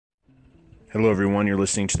Hello, everyone. You're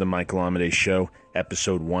listening to the Michael Amidei Show,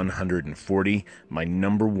 episode 140, my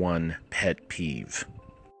number one pet peeve.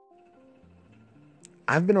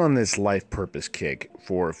 I've been on this life purpose kick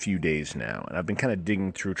for a few days now, and I've been kind of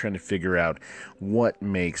digging through trying to figure out what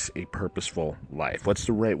makes a purposeful life. What's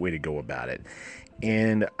the right way to go about it?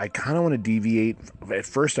 And I kind of want to deviate. At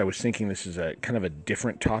first, I was thinking this is a kind of a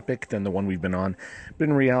different topic than the one we've been on. But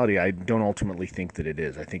in reality, I don't ultimately think that it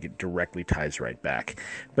is. I think it directly ties right back.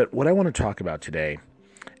 But what I want to talk about today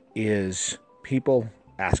is people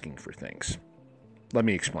asking for things. Let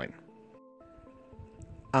me explain.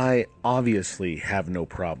 I obviously have no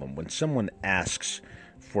problem when someone asks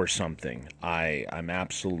for something. I'm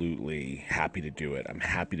absolutely happy to do it. I'm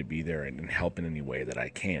happy to be there and help in any way that I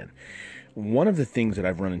can. One of the things that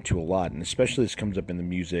I've run into a lot, and especially this comes up in the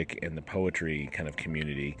music and the poetry kind of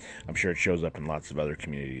community, I'm sure it shows up in lots of other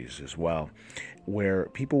communities as well, where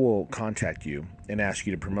people will contact you and ask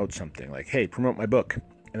you to promote something like, hey, promote my book,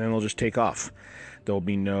 and then they'll just take off. There'll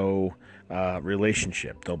be no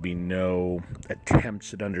relationship. There'll be no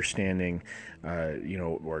attempts at understanding,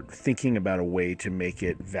 or thinking about a way to make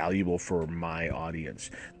it valuable for my audience.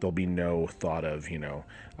 There'll be no thought of,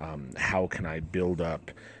 how can I build up,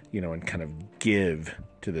 and kind of give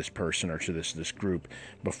to this person or to this group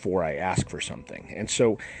before I ask for something. And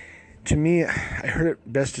so, to me, I heard it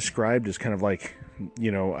best described as kind of like,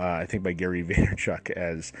 I think by Gary Vaynerchuk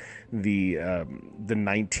as the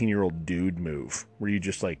 19-year-old dude move, where you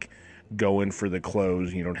just like go in for the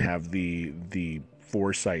clothes. You don't have the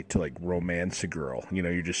foresight to like romance a girl.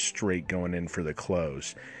 You're just straight going in for the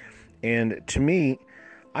clothes. And to me,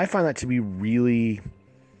 I find that to be really,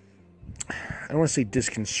 I don't want to say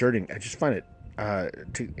disconcerting. I just find it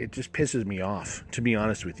it just pisses me off, to be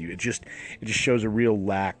honest with you. It just shows a real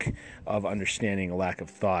lack of understanding, a lack of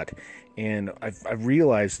thought. And I've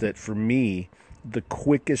realized that for me, the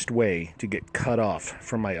quickest way to get cut off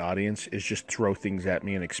from my audience is just throw things at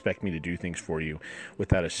me and expect me to do things for you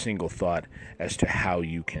without a single thought as to how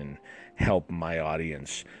you can help my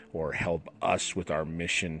audience or help us with our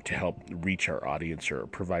mission to help reach our audience or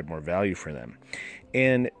provide more value for them.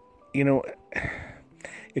 And,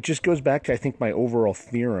 it just goes back to, I think, my overall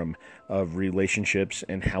theorem of relationships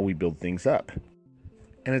and how we build things up.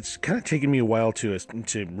 And it's kind of taken me a while to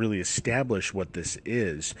really establish what this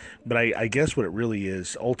is. But I guess what it really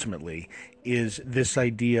is, ultimately, is this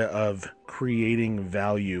idea of creating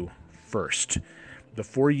value first.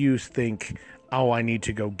 Before you think, oh, I need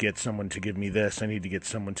to go get someone to give me this, I need to get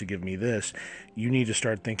someone to give me this, you need to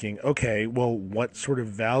start thinking, okay, well, what sort of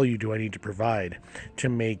value do I need to provide to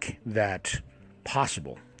make that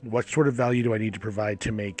possible? What sort of value do I need to provide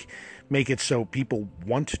to make it so people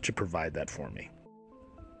want to provide that for me?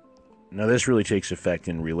 Now, this really takes effect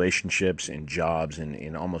in relationships, in jobs, and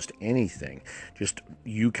in almost anything. Just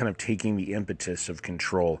you kind of taking the impetus of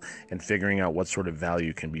control and figuring out what sort of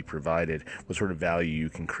value can be provided, what sort of value you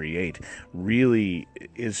can create, really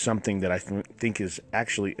is something that I think is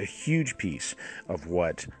actually a huge piece of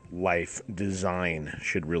what life design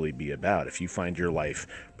should really be about. If you find your life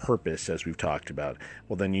purpose, as we've talked about,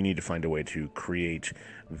 well, then you need to find a way to create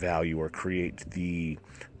value or create the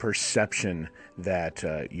perception that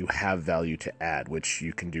you have value to add, which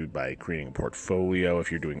you can do by creating a portfolio if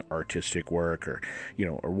you're doing artistic work or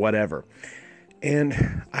whatever.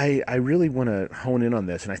 And I really want to hone in on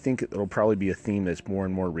this, and I think it'll probably be a theme that's more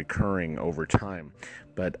and more recurring over time.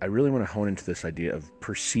 But I really want to hone into this idea of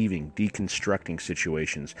perceiving, deconstructing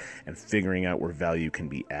situations, and figuring out where value can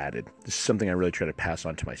be added. This is something I really try to pass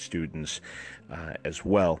on to my students as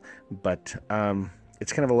well. But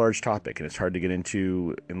it's kind of a large topic, and it's hard to get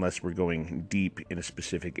into unless we're going deep in a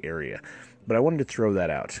specific area. But I wanted to throw that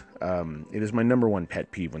out. It is my number one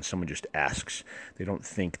pet peeve when someone just asks. They don't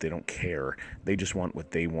think, they don't care. They just want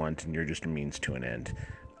what they want, and you're just a means to an end.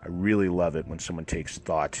 I really love it when someone takes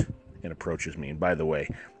thought and approaches me. And by the way,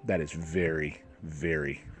 that is very,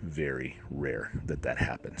 very, very rare that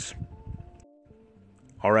happens.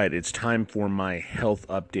 All right, it's time for my health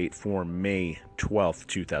update for May 12th,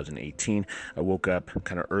 2018. I woke up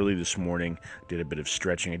kind of early this morning, did a bit of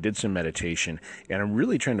stretching, I did some meditation, and I'm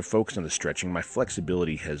really trying to focus on the stretching. My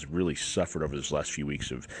flexibility has really suffered over this last few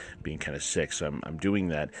weeks of being kind of sick, so I'm doing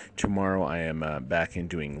that. Tomorrow I am back in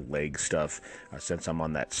doing leg stuff since I'm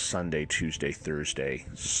on that Sunday, Tuesday, Thursday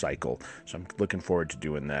cycle, so I'm looking forward to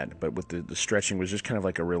doing that. But with the stretching was just kind of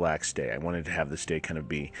like a relaxed day. I wanted to have this day kind of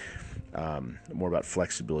be more about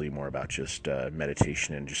flexibility, more about just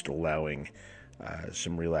meditation and just allowing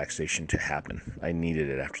some relaxation to happen. I needed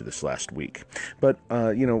it after this last week. But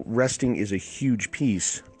resting is a huge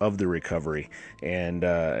piece of the recovery and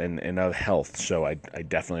of health. So I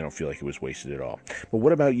definitely don't feel like it was wasted at all. But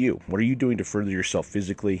what about you? What are you doing to further yourself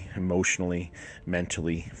physically, emotionally,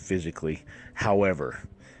 mentally, physically? However,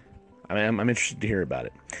 I'm interested to hear about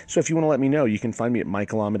it. So if you want to let me know, you can find me at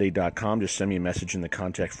michaelamade.com. Just send me a message in the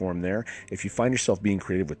contact form there. If you find yourself being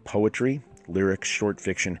creative with poetry, lyrics, short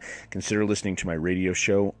fiction, consider listening to my radio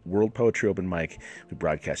show, World Poetry Open Mic. We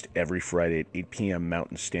broadcast every Friday at 8 p.m.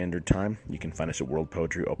 Mountain Standard Time. You can find us at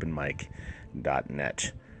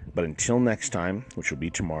worldpoetryopenmic.net. But until next time, which will be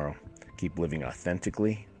tomorrow, keep living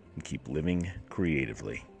authentically and keep living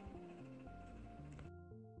creatively.